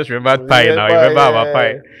said pie, I just remembered pie now. I remember our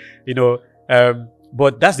pie, you know.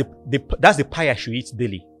 But that's the pie I should eat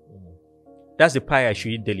daily. That's the pie I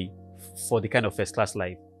should eat daily for the kind of first class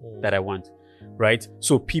life that I want. Right?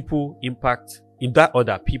 So people, impact, in that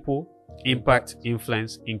order: people, impact,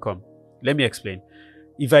 influence, income. Let me explain.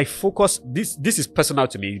 if I focus, this is personal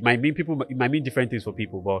to me. It might mean different things for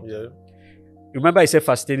people, but Yeah. remember I said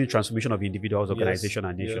fascinating transformation of individuals, organizations,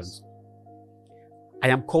 and nations. Yes. I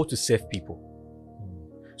am called to serve people.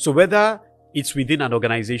 So whether it's within an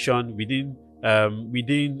organization, within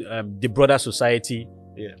the broader society,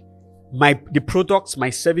 Yeah. the products, my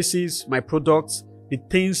services, the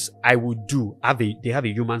things I would do they have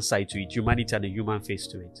a human side to it, humanity and a human face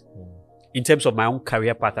to it. In terms of my own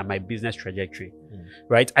career path and my business trajectory,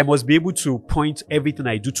 right? I must be able to point everything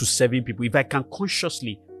I do to serving people. If I can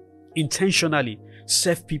consciously, intentionally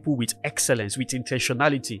serve people with excellence, with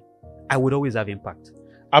intentionality, I would always have impact.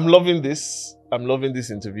 I'm loving this. I'm loving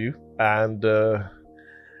this interview, and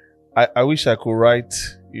I wish I could write,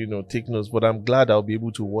 take notes, but I'm glad I'll be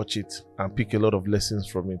able to watch it and pick a lot of lessons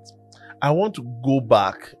from it. I want to go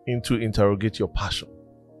back into interrogate your passion.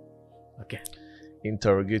 Okay.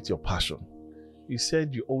 Interrogate your passion. You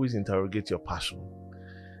said you always interrogate your passion.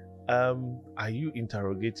 Are you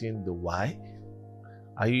interrogating the why?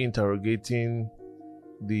 Are you interrogating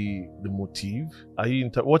the motive?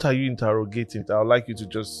 What are you interrogating? I would like you to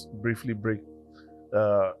just briefly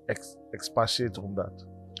expatiate on that.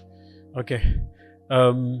 Okay.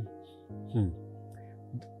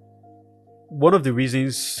 One of the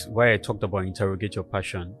reasons why I talked about interrogate your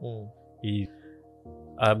passion is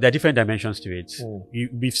there are different dimensions to it.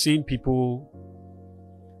 We've seen people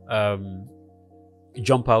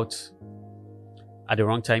jump out at the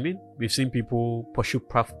wrong timing. We've seen people pursue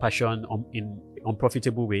passion in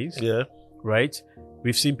unprofitable ways. Yeah. Right?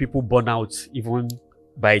 We've seen people burn out even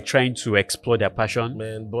by trying to explore their passion.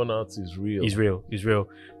 Man, burnout is real. It's real.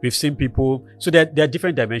 We've seen people, so there are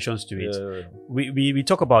different dimensions to it. Yeah. We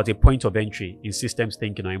talk about a point of entry in systems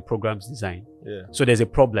thinking or in programs design. Yeah. So there's a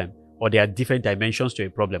problem, or there are different dimensions to a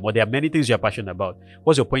problem, or there are many things you're passionate about.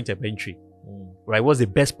 What's your point of entry? Right? What's the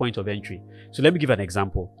best point of entry? So let me give an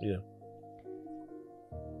example. Yeah.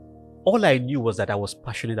 All I knew was that I was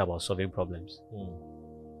passionate about solving problems.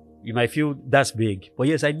 You might feel that's big, but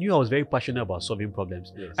yes, I knew I was very passionate about solving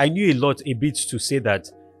problems. Yes. I knew a bit to say that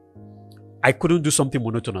I couldn't do something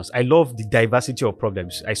monotonous. I love the diversity of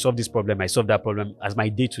problems. I solve this problem, I solve that problem as my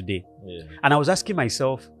day to day. And I was asking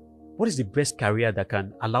myself, what is the best career that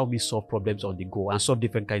can allow me solve problems on the go and solve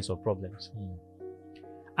different kinds of problems?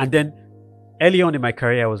 And then early on in my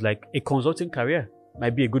career, I was like, a consulting career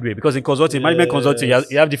might be a good way, because in consulting, management consulting,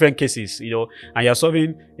 you have different cases, and you're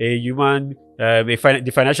solving a human,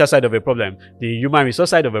 the financial side of a problem, the human resource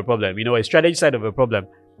side of a problem, a strategy side of a problem.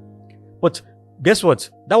 But guess what?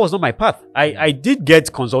 That was not my path. I did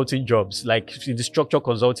get consulting jobs, like in the structure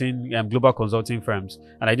consulting and global consulting firms,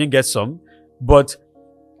 and I didn't get some, but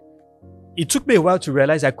it took me a while to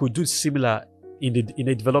realize I could do similar in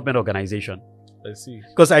a development organization. I see.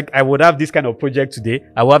 Because I would have this kind of project today.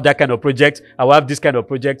 I will have that kind of project. I will have this kind of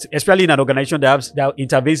project, especially in an organization that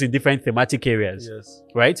intervenes in different thematic areas. Yes.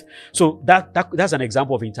 Right? So that's an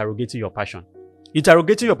example of interrogating your passion.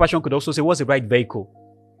 Interrogating your passion could also say, what's the right vehicle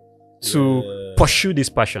to pursue this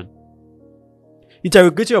passion?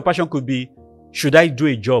 Interrogating your passion could be, should I do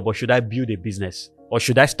a job or should I build a business? Or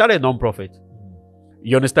should I start a non-profit?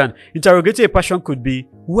 You understand? Interrogating a passion could be,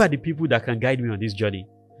 who are the people that can guide me on this journey?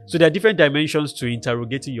 So there are different dimensions to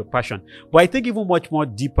interrogating your passion. But I think even much more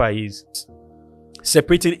deeper is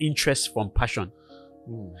separating interest from passion.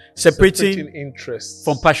 Separating interest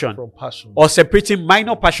from passion. Or separating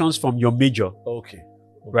minor passions from your major. Okay.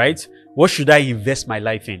 Right? What should I invest my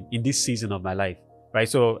life in this season of my life? Right?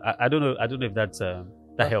 So I don't know if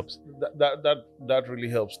that helps. That really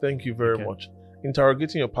helps. Thank you very much.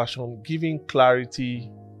 Interrogating your passion, giving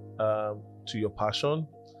clarity to your passion,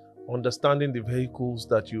 understanding the vehicles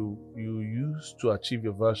that you use to achieve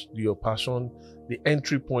your passion, the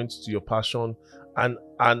entry points to your passion, and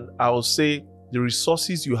I will say the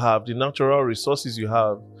resources you have, the natural resources you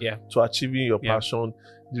have to achieving your passion,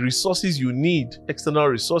 the resources you need, external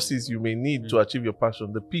resources you may need to achieve your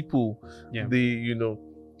passion, the people,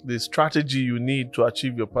 the strategy you need to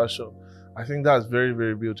achieve your passion. I think that's very,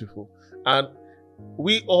 very beautiful. And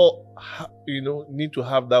we all, need to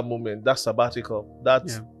have that moment, that sabbatical, that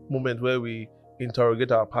moment where we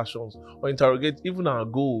interrogate our passions or interrogate even our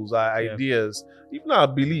goals, our ideas, even our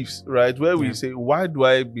beliefs, right? Where we say, why do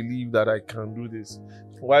I believe that I can do this?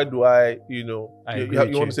 Why do I, you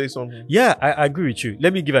want to say something? Yeah, I agree with you.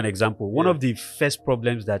 Let me give an example. One of the first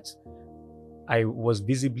problems that I was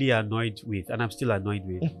visibly annoyed with, and I'm still annoyed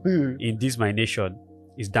with, in this my nation,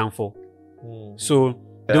 is downfall. So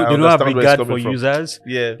they don't have regard for users.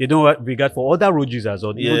 They don't have regard for other road users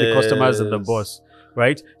or even the customers and the boss.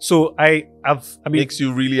 Right? So makes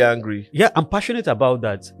you really angry. Yeah, I'm passionate about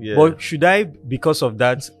that. But should I, because of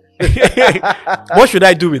that, What should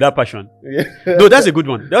I do with that passion? Yeah. No, that's a good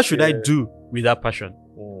one. What should I Yeah. do with that passion?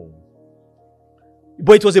 Mm.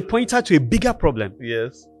 But it was a pointer to a bigger problem.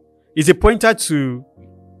 Yes. It's a pointer to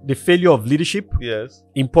the failure of leadership Yes.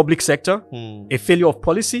 in public sector, Mm. a failure of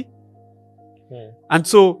policy. Mm. And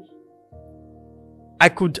so I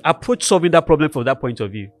could approach solving that problem from that point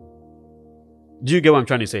of view. Do you get what I'm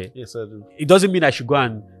trying to say? Yes, I do. It doesn't mean I should go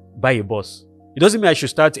and buy a bus. It doesn't mean I should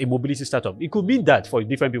start a mobility startup. It could mean that for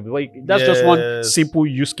different people. But that's just one Yes. simple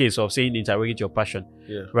use case of saying interrogate your passion,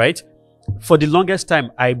 Yeah. right? For the longest time,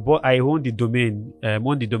 I owned the domain,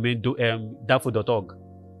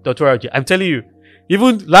 dafo.org. I'm telling you,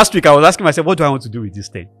 even last week I was asking myself, what do I want to do with this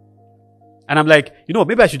thing? And I'm like,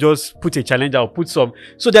 maybe I should just put a challenge or put some.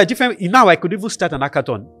 So there are different. Now I could even start an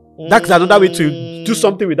hackathon. That's another way to do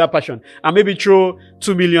something with that passion, and maybe throw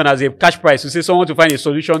 2 million as a cash prize to say someone to find a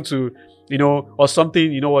solution to, or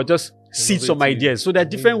something, or just seed some ideas. So there are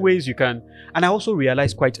different ways you can. And I also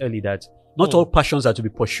realized quite early that not all passions are to be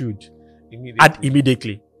pursued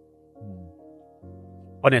immediately.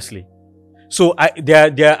 Honestly. So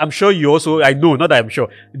I'm sure you also, I know, not that I'm sure.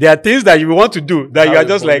 There are things that you want to do that you are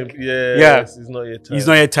just like, yes, it's not yet time. It's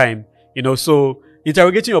not yet time. So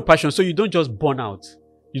interrogating your passion so you don't just burn out.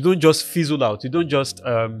 You don't just fizzle out. You don't just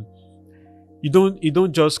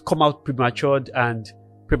come out prematurely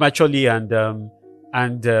and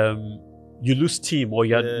you lose steam or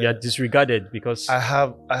you're disregarded because I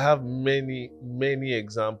have many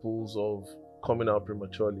examples of coming out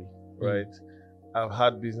prematurely, right? I've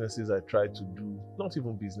had businesses I tried to do, not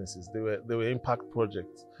even businesses, they were impact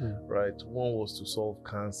projects, right? One was to solve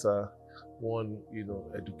cancer, one,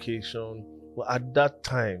 education. Well, at that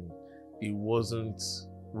time, it wasn't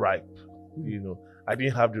ripe. I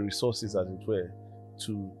didn't have the resources, as it were,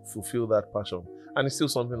 to fulfill that passion. And it's still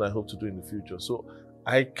something I hope to do in the future. So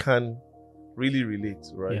I can really relate,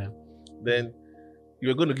 right? Yeah. Then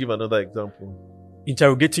you're going to give another example.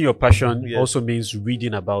 Interrogating your passion also means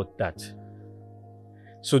reading about that.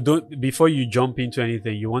 So before you jump into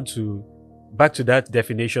anything, you want to back to that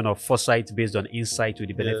definition of foresight based on insight with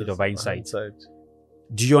the benefit of hindsight.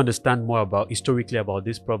 Do you understand more historically about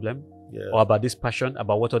this problem? Or about this passion,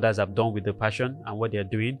 about what others have done with the passion and what they're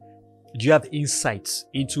doing? Do you have insights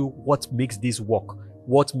into what makes this work?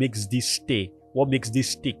 What makes this stay? What makes this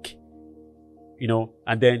stick?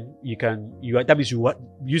 And then that means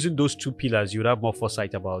using those two pillars, you would have more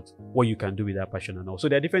foresight about what you can do with that passion and all. So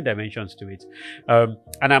there are different dimensions to it. And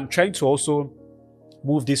I'm trying to also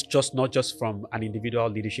move this not just from an individual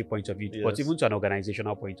leadership point of view, but even to an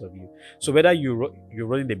organizational point of view. So whether you're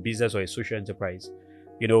running a business or a social enterprise,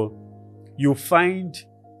 you find,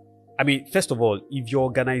 first of all, if your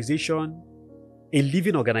organization, a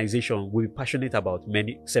living organization, will be passionate about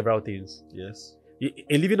several things. Yes.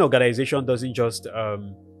 A living organization doesn't just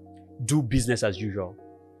do business as usual,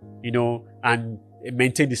 and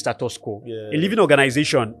maintain the status quo. Yeah. A living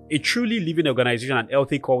organization, a truly living organization and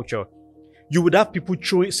healthy culture, you would have people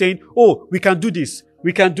saying, oh, we can do this,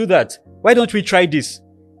 we can do that. Why don't we try this?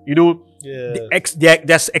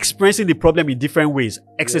 They're experiencing the problem in different ways,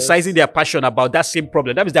 exercising their passion about that same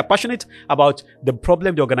problem. That means they're passionate about the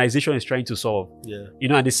problem the organization is trying to solve.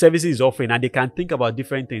 And the services is offering, and they can think about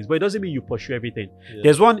different things. But it doesn't mean you pursue everything.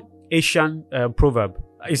 There's one Asian proverb.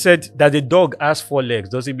 It said that the dog has 4 legs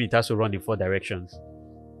doesn't mean it has to run in 4 directions.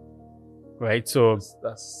 Right? So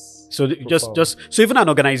so even an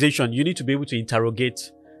organization, you need to be able to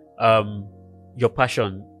interrogate your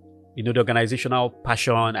passion, the organizational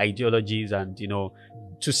passion, ideologies, and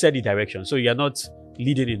to set the direction. So you're not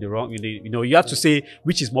leading in the wrong. You have to say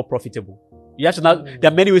which is more profitable. You have to there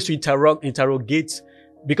are many ways to interrogate,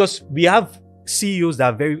 because we have CEOs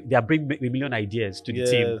that bring a million ideas to the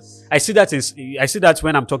team. I see that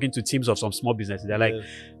when I'm talking to teams of some small businesses. They're like,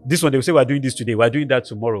 this one, they will say, we're doing this today, we're doing that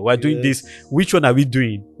tomorrow, we're doing this. Which one are we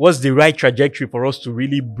doing? What's the right trajectory for us to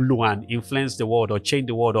really blow and influence the world or change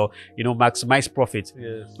the world or, maximize profit?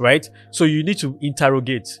 Right? So you need to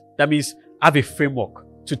interrogate. That means have a framework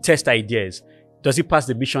to test ideas. Does it pass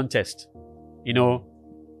the mission test?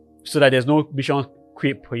 So that there's no mission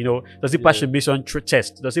creep, does it pass the mission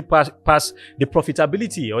test? Does it pass the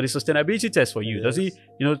profitability or the sustainability test for you? Does it,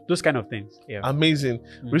 those kind of things? Amazing.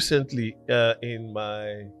 Recently, in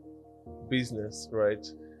my business, right,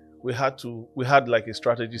 we had like a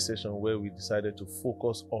strategy session where we decided to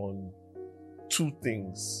focus on 2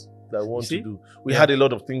 things that we want to do. We had a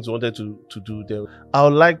lot of things we wanted to do there. I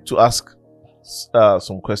would like to ask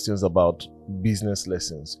some questions about business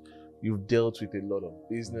lessons. You've dealt with a lot of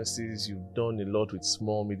businesses. You've done a lot with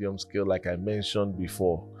small, medium scale, like I mentioned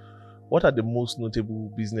before. What are the most notable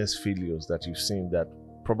business failures that you've seen that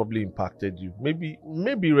probably impacted you? Maybe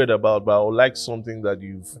you read about, but I would like something that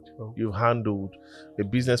you've handled, a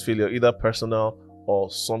business failure, either personal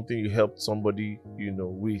or something you helped somebody,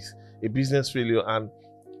 with a business failure, and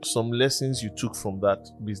some lessons you took from that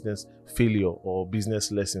business failure, or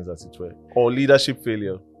business lessons, as it were, or leadership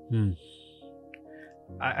failure.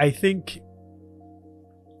 I think,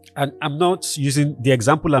 and I'm not using, the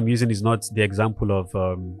example I'm using is not the example of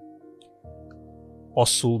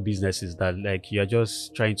hustle businesses that like you're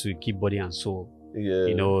just trying to keep body and soul.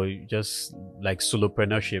 Just like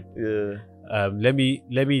solopreneurship. I'm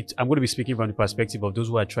going to be speaking from the perspective of those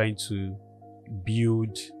who are trying to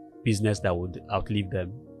build business that would outlive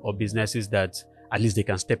them, or businesses that at least they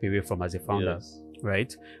can step away from as a founder,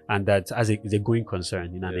 right? And that as a going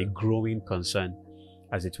concern, a growing concern,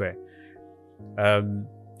 as it were.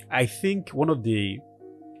 I think one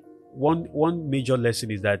major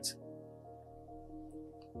lesson is that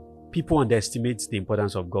people underestimate the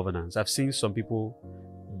importance of governance. I've seen some people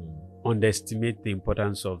underestimate the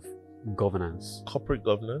importance of governance. Corporate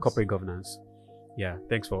governance? Corporate governance. Yeah,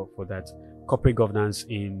 thanks for that. Corporate governance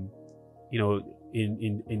in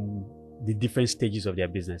the different stages of their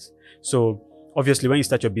business. So obviously when you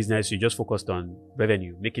start your business, you just focused on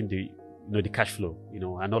revenue, making the cash flow,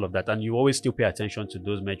 and all of that. And you always still pay attention to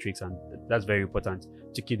those metrics, and that's very important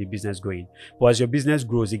to keep the business going. But as your business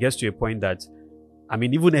grows, it gets to a point that,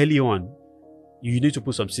 even early on, you need to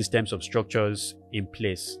put some systems, some structures in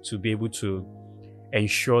place to be able to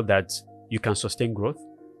ensure that you can sustain growth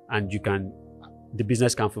and the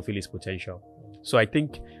business can fulfill its potential. So I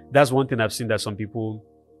think that's one thing I've seen that some people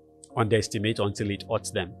underestimate until it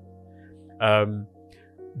hurts them.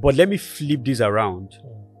 But let me flip this around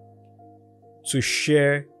to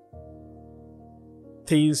share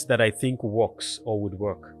things that I think works or would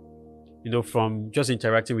work. From just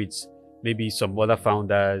interacting with maybe some other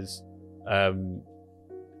founders, from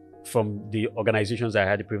the organizations I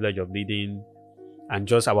had the privilege of leading, and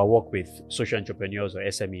just our work with social entrepreneurs or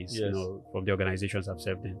SMEs, from the organizations I've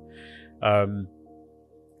served in.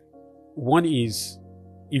 One is,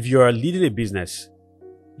 if you are leading a business,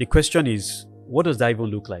 the question is, what does that even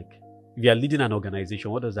look like? If you are leading an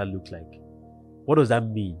organization, what does that look like? What does that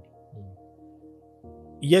mean?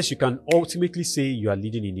 Yes, you can ultimately say you are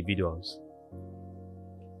leading individuals.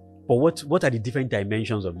 But what are the different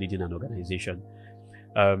dimensions of leading an organization?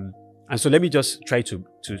 And so let me just try to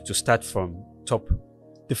start from top.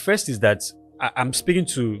 The first is that I'm speaking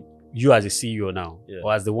to you as a CEO now,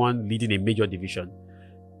 or as the one leading a major division.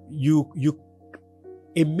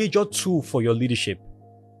 A major tool for your leadership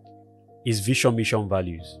is vision, mission,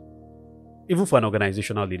 values. Even for an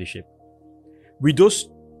organizational leadership. With those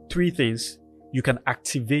three things, you can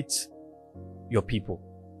activate your people.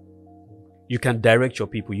 You can direct your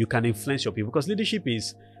people. You can influence your people. Because leadership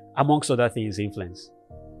is, amongst other things, influence.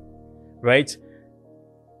 Right?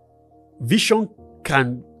 Vision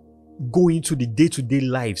can go into the day-to-day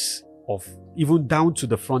lives of, even down to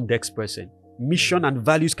the front desk person. Mission and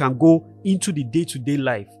values can go into the day-to-day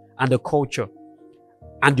life and the culture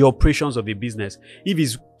and the operations of a business. If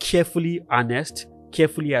it's carefully harnessed,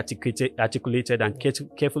 carefully articulated, and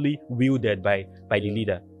carefully wielded by the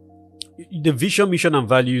leader. The vision, mission, and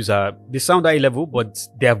values they sound high level, but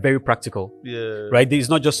they are very practical. Right? It's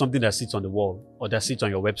not just something that sits on the wall or that sits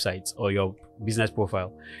on your website or your business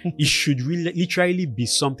profile. It should really literally be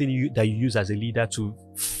something that you use as a leader to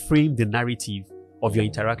frame the narrative of your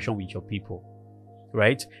interaction with your people.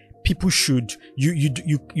 Right? People should,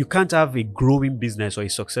 you can't have a growing business or a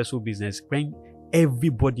successful business when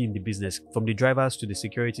everybody in the business, from the drivers to the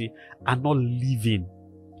security, are not living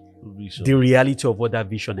the reality of what that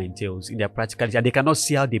vision entails in their practicality, and they cannot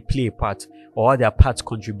see how they play a part or how their part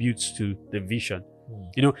contributes to the vision.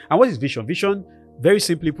 And what is vision? Vision, very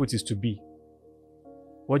simply put, is to be.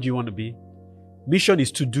 What do you want to be? Mission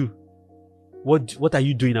is to do. What are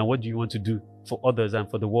you doing, and what do you want to do for others and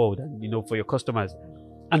for the world, and for your customers?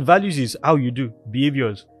 And values is how you do,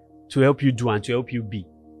 behaviors to help you do and to help you be.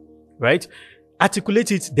 Right?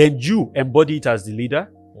 Articulate it, then you embody it as the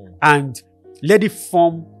leader, and let it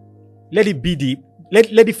form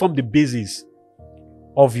the basis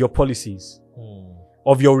of your policies,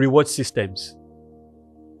 of your reward systems,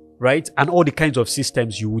 right? And all the kinds of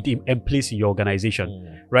systems you would place in your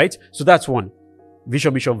organization, right? So that's one.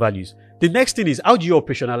 Vision, mission, values. The next thing is, how do you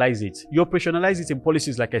operationalize it? You operationalize it in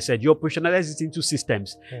policies, like I said. You operationalize it into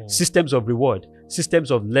systems. Systems of reward,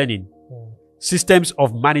 systems of learning, systems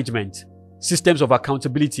of management, systems of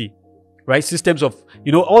accountability, right? Systems of,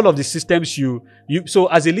 all of the systems so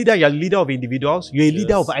as a leader, you're a leader of individuals. You're a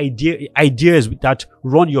leader of ideas that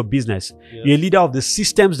run your business. You're a leader of the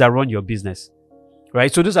systems that run your business,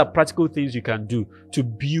 right? So those are practical things you can do to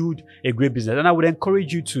build a great business. And I would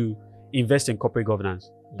encourage you to invest in corporate governance.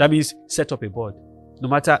 That means set up a board. No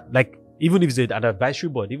matter, like, even if it's an advisory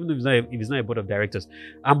board, even if it's not a board of directors.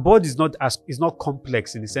 And board is not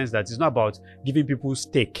complex in the sense that it's not about giving people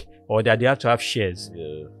stake or that they have to have shares.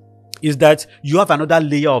 Yeah. Is that you have another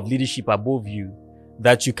layer of leadership above you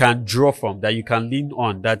that you can draw from, that you can lean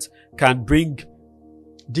on, that can bring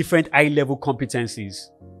different high-level competencies,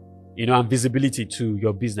 and visibility to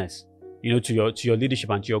your business, to your leadership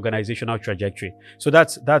and to your organizational trajectory. So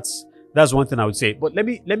that's one thing I would say. But let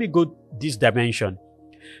me go this dimension.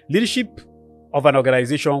 Leadership of an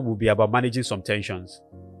organization will be about managing some tensions.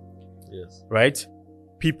 Yes. Right?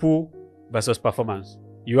 People versus performance.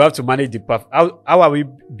 You have to manage how are we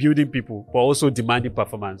building people, but also demanding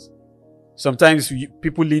performance. Sometimes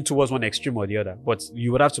people lean towards one extreme or the other, but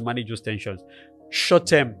you would have to manage those tensions.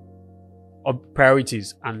 Short-term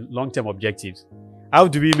priorities and long-term objectives. How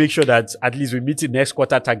do we make sure that at least we meet the next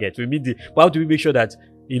quarter target? But how do we make sure that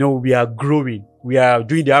we are growing, we are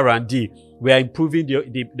doing the R&D, we are improving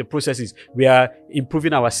the processes, we are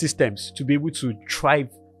improving our systems to be able to thrive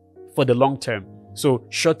for the long term. So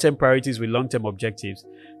short-term priorities with long-term objectives.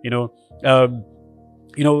 So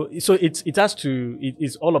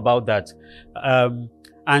it's all about that.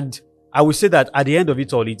 And I would say that at the end of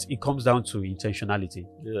it all, it comes down to intentionality.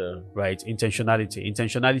 Yeah. Right?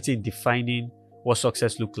 Intentionality in defining what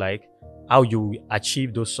success looks like, how you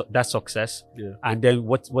achieve that success, and then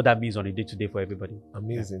what that means on a day-to-day for everybody.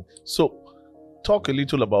 Amazing. Yeah. So talk a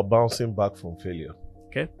little about bouncing back from failure.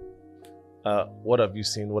 Okay. What have you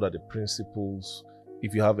seen? What are the principles?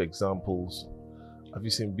 If you have examples, have you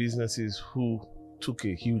seen businesses who took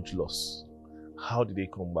a huge loss? How did they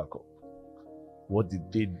come back up? What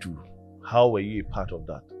did they do? How were you a part of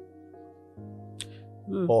that?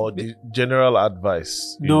 Or the general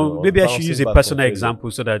advice? Maybe I should use a personal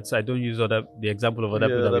example so that I don't use the example of other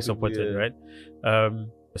people that we supported, right?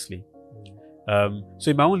 Firstly.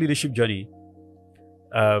 So in my own leadership journey,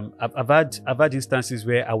 I've had instances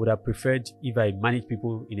where I would have preferred if I managed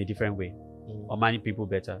people in a different way or manage people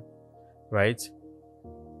better, right?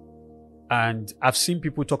 And I've seen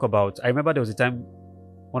people talk about, I remember there was a time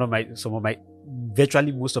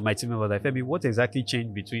virtually most of my team members were like, Femi, what exactly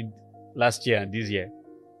changed between last year and this year?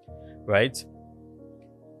 Right?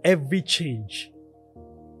 Every change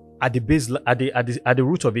at the base, at the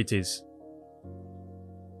root of it is,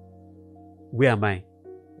 where am I?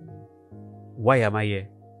 Why am I here?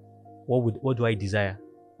 What do I desire?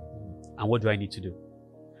 And what do I need to do?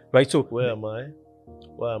 Right? So where am I?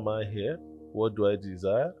 Why am I here? What do I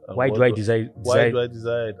desire? And why do I desire? Why do I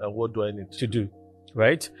desire it? And what do I need to do?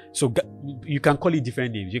 Right? So you can call it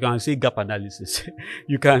different names. You can say gap analysis.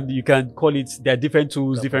 you can call it, there are different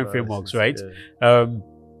tools, gap different frameworks, right? Yeah.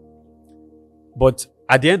 But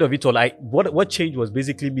at the end of it all, what changed was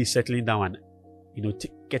basically me settling down and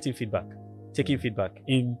getting feedback, taking feedback.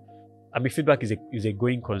 Feedback is a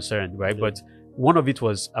going concern, right? Yeah. But one of it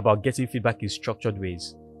was about getting feedback in structured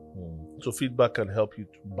ways. So feedback can help you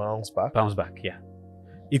to bounce back? Bounce back, yeah.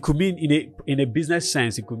 It could mean in a business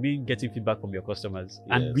sense, it could mean getting feedback from your customers.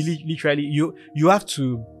 Yes. And really, literally, you have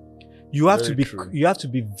to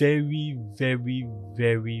be very, very,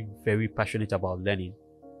 very, very passionate about learning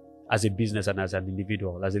as a business and as an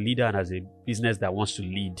individual, as a leader and as a business that wants to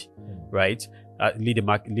lead, right? Lead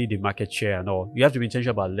the market share and all. You have to be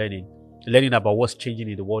intentional about learning about what's changing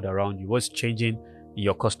in the world around you, what's changing in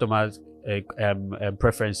your customers'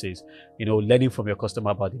 preferences, learning from your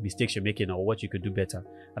customer about the mistakes you're making or what you could do better.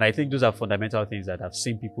 And I think those are fundamental things that I've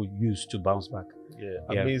seen people use to bounce back. Yeah,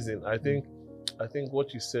 amazing. I think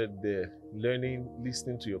what you said there,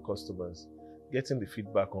 listening to your customers, getting the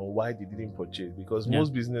feedback on why they didn't purchase, because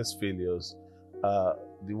most business failures are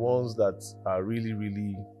the ones that are really,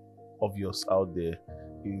 really obvious out there,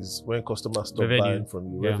 is when customers stop buying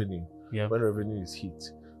from you, revenue, when revenue is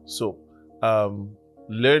hit. So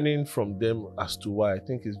learning from them as to why, I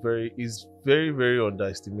think is very, very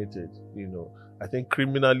underestimated. I think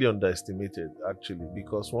criminally underestimated, actually,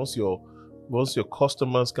 because once your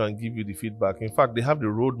customers can give you the feedback, in fact, they have the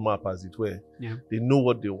roadmap, as it were. Yeah. They know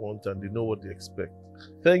what they want and they know what they expect.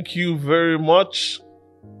 Thank you very much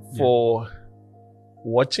for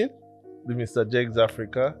watching the MrJegz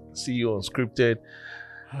Africa. See you on Unscripted.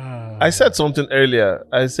 I said something earlier.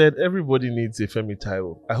 I said everybody needs a Femi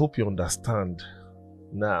Taiwo. I hope you understand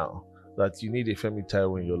now that you need a Femi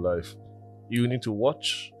Taiwo in your life. You need to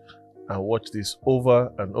watch and watch this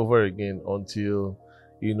over and over again until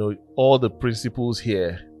all the principles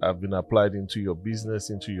here have been applied into your business,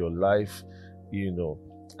 into your life,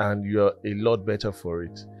 and you're a lot better for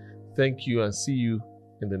it. Thank you, and see you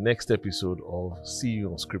in the next episode of See You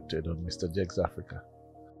Unscripted on MrJegz Africa.